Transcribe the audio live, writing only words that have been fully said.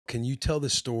can you tell the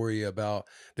story about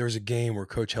there was a game where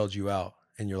coach held you out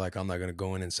and you're like, I'm not going to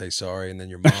go in and say sorry. And then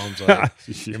your mom's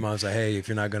like, hey, if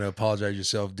you're not going to apologize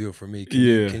yourself, do it for me.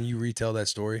 Can you retell that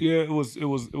story? Yeah, it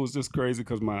was just crazy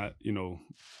because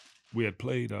we had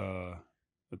played, I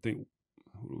think,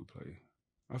 who did we play?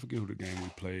 I forget who the game we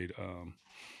played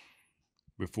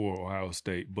before Ohio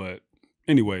State. But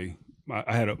anyway,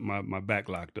 I had my back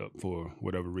locked up for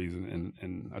whatever reason.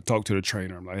 And I talked to the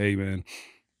trainer. I'm like, hey, man,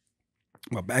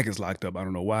 my back is locked up. I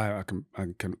don't know why. I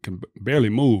can barely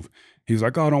move. He's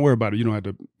like, oh, don't worry about it. You don't have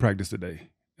to practice today.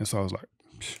 And so I was like,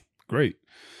 great.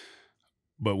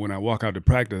 But when I walk out to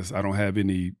practice, I don't have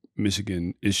any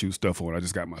Michigan issue stuff on. I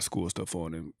just got my school stuff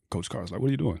on. And Coach Carr's like, what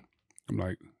are you doing? I'm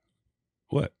like,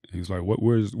 what? He's like,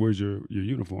 where's your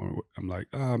uniform? I'm like,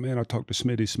 man, I talked to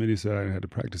Smitty. Smitty said I had to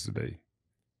practice today.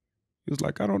 He was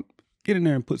like, I don't get in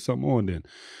there and put something on then.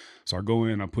 So I go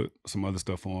in, I put some other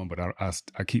stuff on, but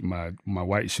I keep my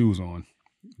white shoes on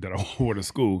that I wore to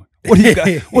school. What do you got?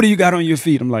 What do you got on your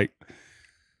feet? I'm like,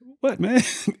 what, man?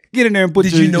 Get in there and put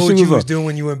your shoes on. Did you know what you was doing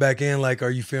when you went back in? Like, are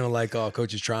you feeling like, oh,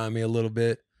 coach is trying me a little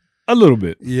bit? A little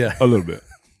bit. Yeah. A little bit.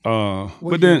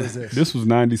 But then this was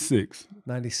 96.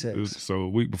 96. It was, so a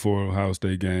week before Ohio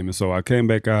State game. And so I came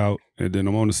back out, and then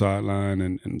I'm on the sideline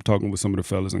and talking with some of the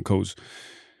fellas, and coach,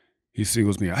 he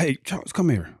singles me out. Hey, Charles, come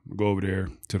here. I go over there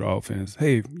to the offense.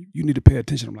 Hey, you need to pay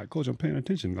attention. I'm like, Coach, I'm paying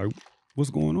attention. Like, what's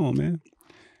going on, man?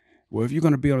 Well, if you're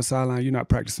going to be on the sideline, you're not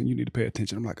practicing, you need to pay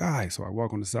attention. I'm like, all right. So I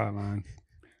walk on the sideline.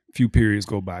 A few periods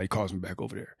go by. He calls me back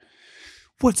over there.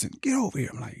 Woodson, get over here.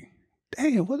 I'm like,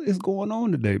 damn, what is going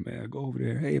on today, man? I go over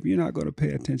there. Hey, if you're not going to pay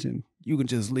attention, you can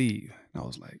just leave. And I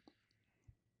was like,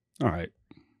 all right,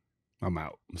 I'm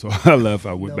out. So I left.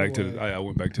 I went back to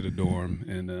the dorm,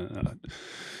 and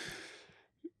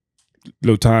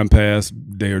little time passed,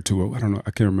 day or two. I don't know.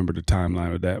 I can't remember the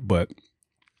timeline of that, but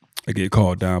I get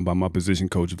called down by my position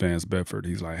coach, Vance Bedford.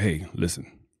 He's like, hey, listen,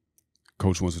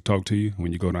 coach wants to talk to you.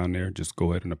 When you go down there, just go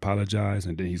ahead and apologize,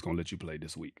 and then he's going to let you play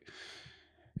this week.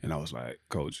 And I was like,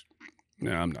 Coach,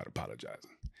 no, I'm not apologizing.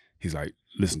 He's like,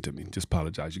 listen to me, just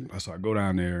apologize. So I go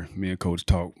down there, me and coach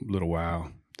talk a little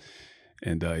while.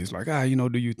 And he's like,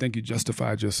 do you think you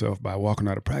justified yourself by walking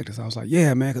out of practice? I was like,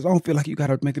 yeah, man, because I don't feel like you got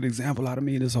to make an example out of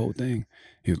me in this whole thing.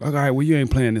 He was like, all right, well, you ain't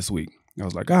playing this week. I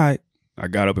was like, all right. I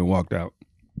got up and walked out.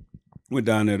 Went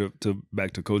down there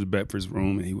back to Coach Bedford's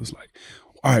room, and he was like,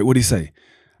 all right, what'd he say?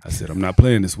 I said, I'm not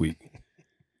playing this week.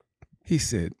 He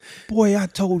said, boy, I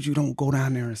told you don't go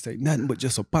down there and say nothing but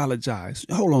just apologize.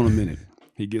 Hold on a minute.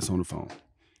 He gets on the phone.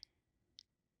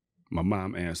 My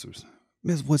mom answers.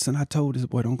 Miss Woodson, I told this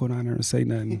boy don't go down there and say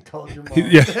nothing. He called your mom.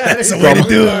 Yeah, that's the way to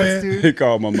do it, man. He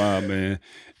called my mom, man.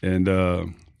 And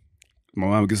my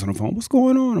mom gets on the phone. What's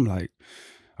going on? I'm like,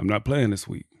 I'm not playing this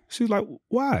week. She's like,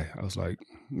 why? I was like,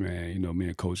 man, me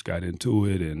and coach got into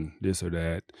it and this or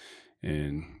that.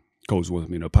 And coach wants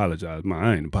me to apologize.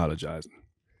 I ain't apologizing.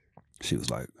 She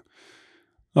was like,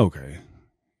 okay,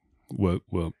 well,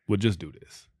 just do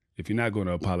this. If you're not going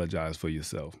to apologize for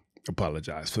yourself,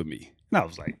 apologize for me. And I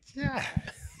was like, yeah.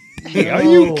 Are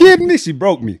you kidding me? She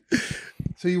broke me.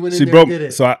 So you went in there and did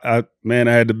it. So I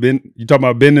had to bend. You talking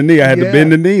about bend the knee? I had to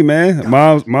bend the knee, man.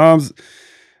 Mom's.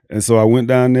 And so I went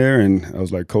down there and I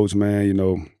was like, Coach,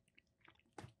 man,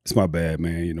 it's my bad,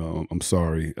 man. I'm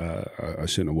sorry. I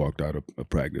shouldn't have walked out of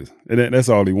practice. And that's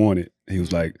all he wanted. He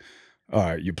was like, all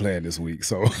right, you're playing this week.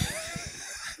 So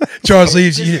Charles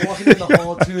leaves. Just walking in the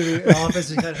hall to the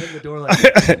office and kind of hitting the door like.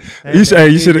 You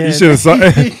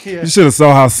should have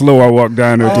saw how slow I walked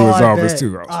down there to his office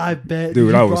too. I bet,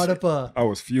 dude. I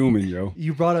was fuming, yo.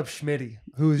 You brought up Schmitty,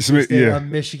 who's a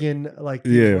Michigan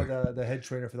the head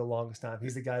trainer for the longest time.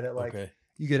 He's the guy that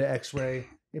you get an X-ray.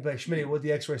 You'd be like, Schmitty, what'd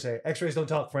the X-ray say? X-rays don't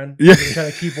talk, friend. Yeah. You kind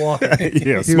of keep walking.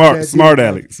 Yeah, smart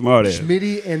alley.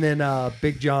 Schmitty and then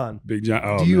Big John. Big John.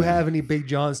 Oh, Do you have any Big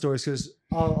John stories? Because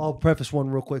I'll preface one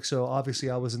real quick. So obviously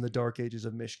I was in the dark ages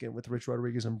of Michigan with Rich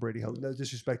Rodriguez and Brady Hoke. No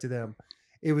disrespect to them.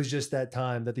 It was just that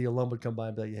time that the alum would come by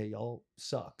and be like, hey, y'all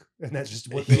suck. And that's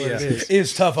just what it is.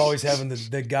 It's tough always having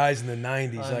the guys in the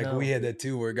 90s. Like we had that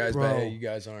too where guys be like, hey, you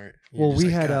guys aren't. Well,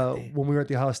 we had when we were at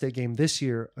the Ohio State game this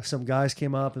year, some guys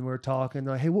came up and we were talking.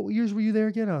 They're like, hey, what years were you there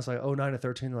again? I was like, 09 to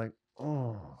 13. They're like,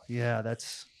 oh, yeah,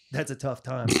 that's a tough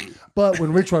time. But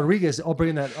when Rich Rodriguez, I'll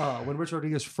bring that up. When Rich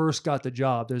Rodriguez first got the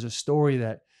job, there's a story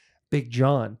that Big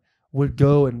John would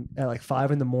go and at like 5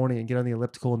 a.m. and get on the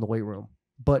elliptical in the weight room,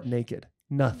 butt naked.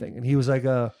 Nothing. And he was like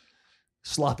a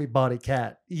sloppy body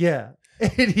cat. Yeah.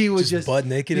 And he was just butt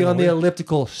naked on the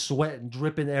elliptical, sweating,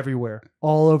 dripping everywhere,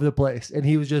 all over the place. And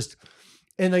he was just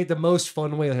in like the most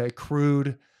fun way, like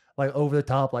crude. like over the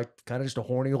top, like kind of just a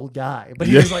horny old guy. But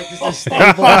he was like just a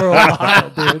staple for a while,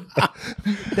 dude.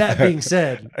 That being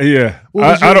said, I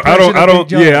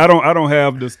don't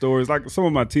have the stories. Like some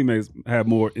of my teammates have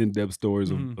more in-depth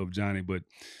stories of Johnny, but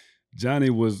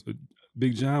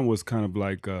Big John was kind of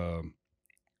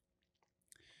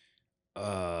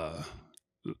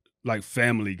like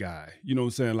family guy. You know what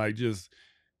I'm saying? Like just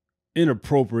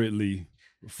inappropriately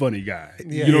funny guy.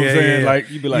 You know what I'm saying? Like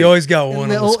you'd be like, you always got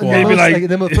one on the squad.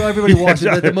 Everybody wants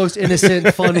it the most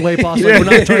innocent, fun way possible. We're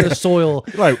not trying to soil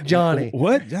Johnny.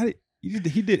 What? Johnny?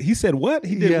 He said what?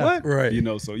 He did what? Right. You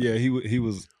know, so yeah, he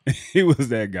was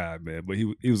that guy, man. But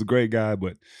he was a great guy,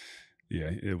 but yeah,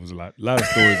 it was a lot of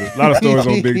stories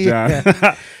on Big John.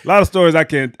 A lot of stories I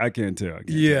can't tell.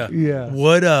 Yeah.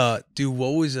 What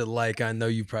was it like? I know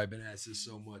you've probably been asked this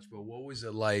so much, but what was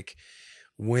it like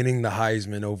winning the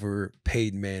Heisman over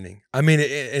Peyton Manning? I mean,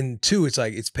 and two, it's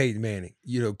like it's Peyton Manning.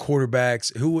 You know,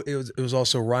 quarterbacks. It was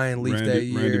also Ryan Leaf that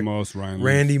year.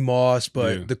 Randy Moss,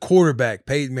 but the quarterback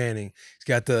Peyton Manning, he's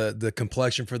got the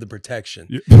complexion for the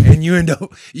protection, and you end up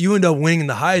winning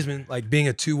the Heisman, like being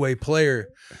a two-way player.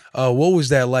 What was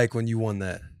that like when you won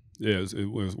that? Yeah,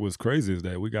 what's crazy is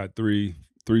that we got three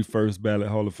first ballot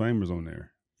Hall of Famers on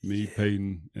there. Me,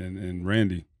 Peyton, and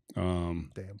Randy. And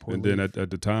then at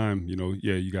the time, you know,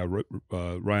 you got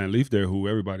Ryan Leaf there, who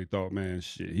everybody thought, man,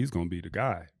 shit, he's gonna be the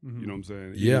guy. You know what I'm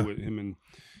saying? Yeah. Even with him and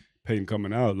Peyton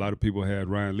coming out, a lot of people had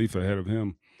Ryan Leaf ahead of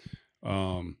him.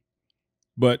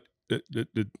 But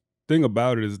the thing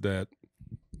about it is that,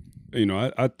 you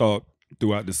know, I thought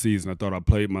throughout the season, I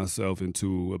played myself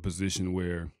into a position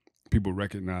where people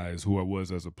recognize who I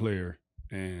was as a player,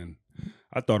 and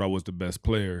I thought I was the best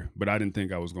player, but I didn't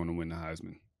think I was going to win the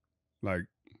Heisman. Like,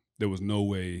 there was no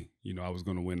way, you know, I was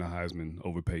going to win the Heisman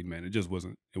over Peyton Manning. It just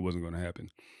wasn't going to happen.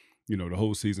 You know, the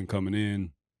whole season coming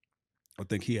in, I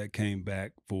think he had came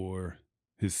back for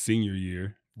his senior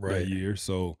year that year.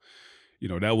 So, you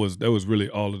know, that was really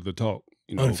all of the talk.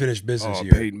 You know, unfinished business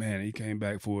year. Peyton Manning, he came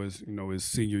back for his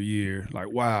senior year.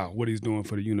 Like, wow, what he's doing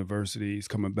for the university. He's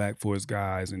coming back for his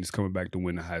guys, and he's coming back to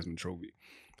win the Heisman Trophy.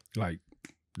 Like,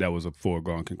 that was a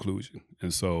foregone conclusion.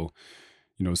 And so,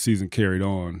 you know, season carried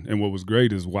on. And what was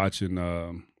great is watching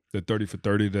the 30 for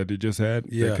 30 that they just had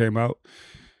that came out.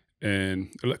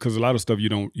 And because a lot of stuff you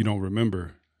don't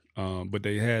remember, but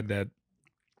they had that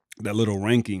little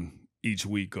ranking each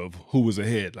week of who was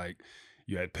ahead. Like,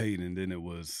 you had Peyton, and then it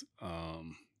was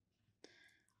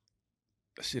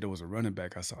it was a running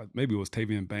back I saw. Maybe it was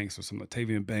Tavian Banks or something.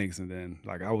 Tavian Banks, and then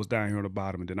like I was down here on the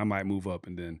bottom, and then I might move up,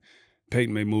 and then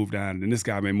Peyton may move down, and then this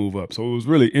guy may move up. So it was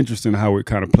really interesting how it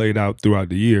kind of played out throughout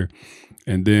the year.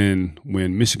 And then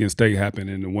when Michigan State happened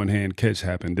and the one-hand catch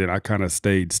happened, then I kind of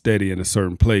stayed steady in a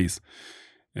certain place.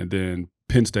 And then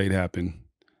Penn State happened,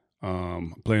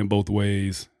 playing both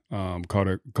ways, caught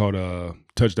a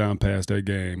touchdown pass that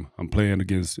game. I'm playing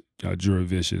against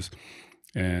Juravicious.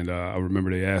 And I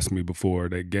remember they asked me before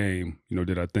that game, you know,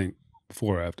 did I think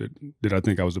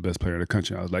I was the best player in the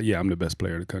country? I was like, yeah, I'm the best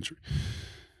player in the country.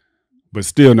 But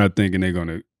still not thinking they're going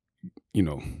to, you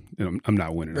know, I'm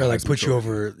not winning. Or like put you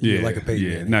over like a Peyton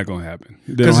Manning. Not going to happen.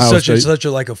 Because it's such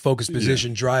a like a focused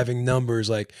position, driving numbers.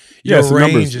 Like your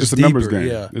range is it's a numbers game.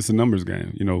 Yeah. It's a numbers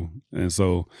game, you know. And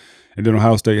so, and then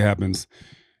Ohio State happens,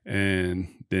 and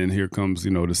then here comes,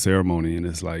 you know, the ceremony, and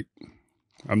it's like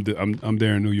I'm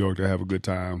there in New York to have a good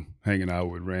time, hanging out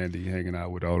with Randy, hanging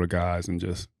out with all the guys, and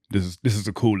just this is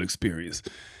a cool experience.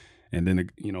 And then,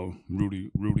 you know,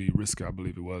 Rudy Riska, I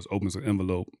believe it was, opens an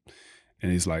envelope,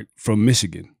 and he's like, from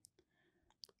Michigan.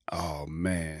 Oh,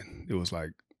 man. It was like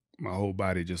my whole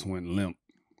body just went limp.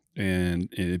 And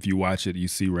if you watch it, you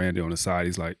see Randy on the side.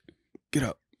 He's like, get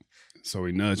up. So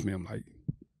he nudged me. I'm like,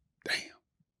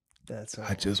 damn.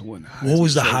 I just won. What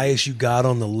was the highest you got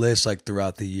on the list, like,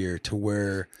 throughout the year, to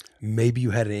where maybe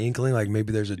you had an inkling, like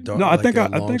maybe there's a dark? No, I think I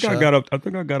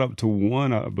got up to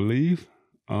one, I believe.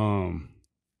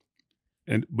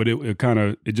 But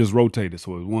it just rotated.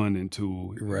 So it was 1 and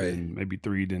 2, and maybe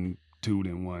 3, then 2,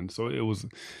 then 1. So it was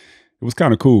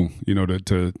kind of cool, you know,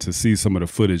 to see some of the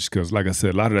footage, because like I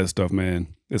said, a lot of that stuff,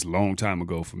 man, it's a long time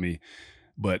ago for me.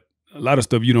 But a lot of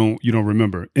stuff you don't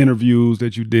remember. Interviews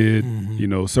that you did, you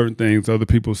know, certain things other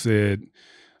people said.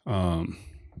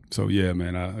 So yeah,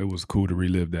 man, it was cool to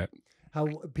relive that. How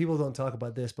people don't talk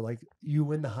about this, but like you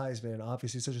win the Heisman,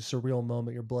 obviously it's such a surreal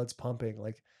moment. Your blood's pumping.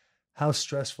 Like, how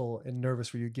stressful and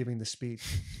nervous were you giving the speech,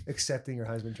 accepting your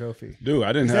Heisman Trophy? Dude,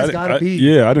 I didn't have.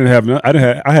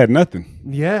 I had nothing.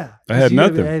 Yeah, I had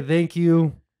nothing. Hey, thank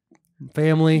you.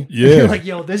 family. Yeah. You're like,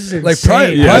 yo, this is insane. Like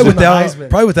probably, Yeah, probably I without Heisman.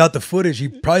 probably without the footage, he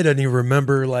probably doesn't even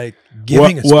remember like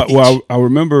giving a speech. Well, I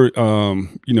remember,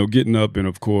 getting up and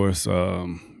of course,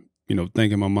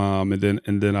 thanking my mom, and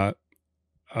then I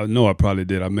know I probably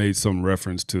did. I made some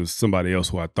reference to somebody else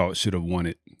who I thought should have won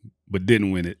it, but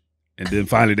didn't win it. And then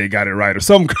finally they got it right, or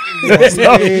something,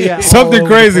 something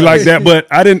crazy like that. But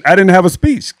I didn't have a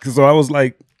speech, because so I was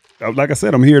like I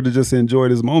said, I'm here to just enjoy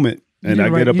this moment. And I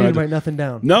get up. You and didn't write nothing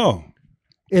down. No,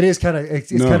 it is kind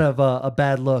of No. kind of a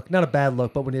bad look. Not a bad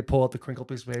look, but when they pull out the crinkled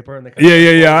piece of paper and they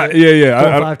yeah. 4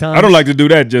 or 5 times. I don't like to do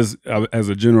that. Just as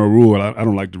a general rule, I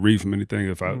don't like to read from anything.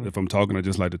 If I'm talking, I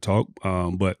just like to talk.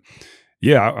 But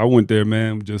yeah, I went there,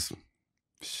 man. Just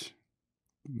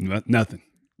nothing.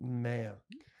 Man,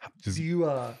 Just, do you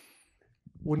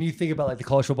when you think about like the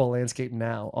college football landscape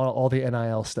now, all the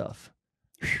NIL stuff,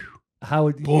 how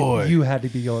would you had to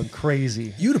be going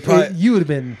crazy? You'd have probably you would have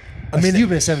been. I mean, you've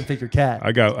been a 7-figure cat.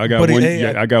 I got But one. hey,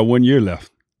 I got 1 year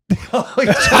left. You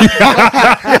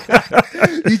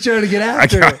trying to get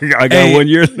after it? I got 1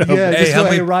 year left. Yeah, Hey, just how go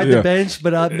ahead many- and ride yeah. the bench,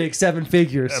 but I'd make 7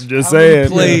 figures. I'm just How many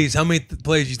saying. How many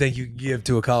plays you think you could give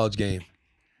to a college game?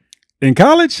 In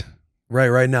college,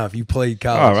 Right now, if you played oh,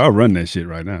 college. I'll run that shit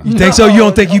right now. You think so? You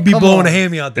don't think you'd be come blowing on. a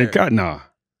hammy out there? Nah.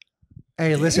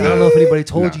 Hey, listen, I don't know if anybody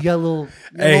told Nah. you, you got a little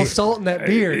Hey. salt in that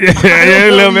beard. Yeah,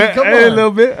 a little bit. Come Hey, a on.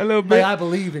 little bit. Hey, I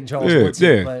believe in Charles Yeah,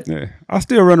 Woodson, but I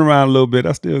still run around a little bit.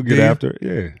 I still get Do you? after it.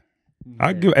 Yeah.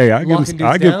 I give Locking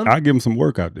dudes down? I give him some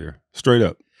work out there. Straight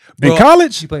up. Bro, In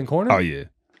college? you playing corner? Oh yeah.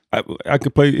 I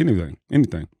could play anything.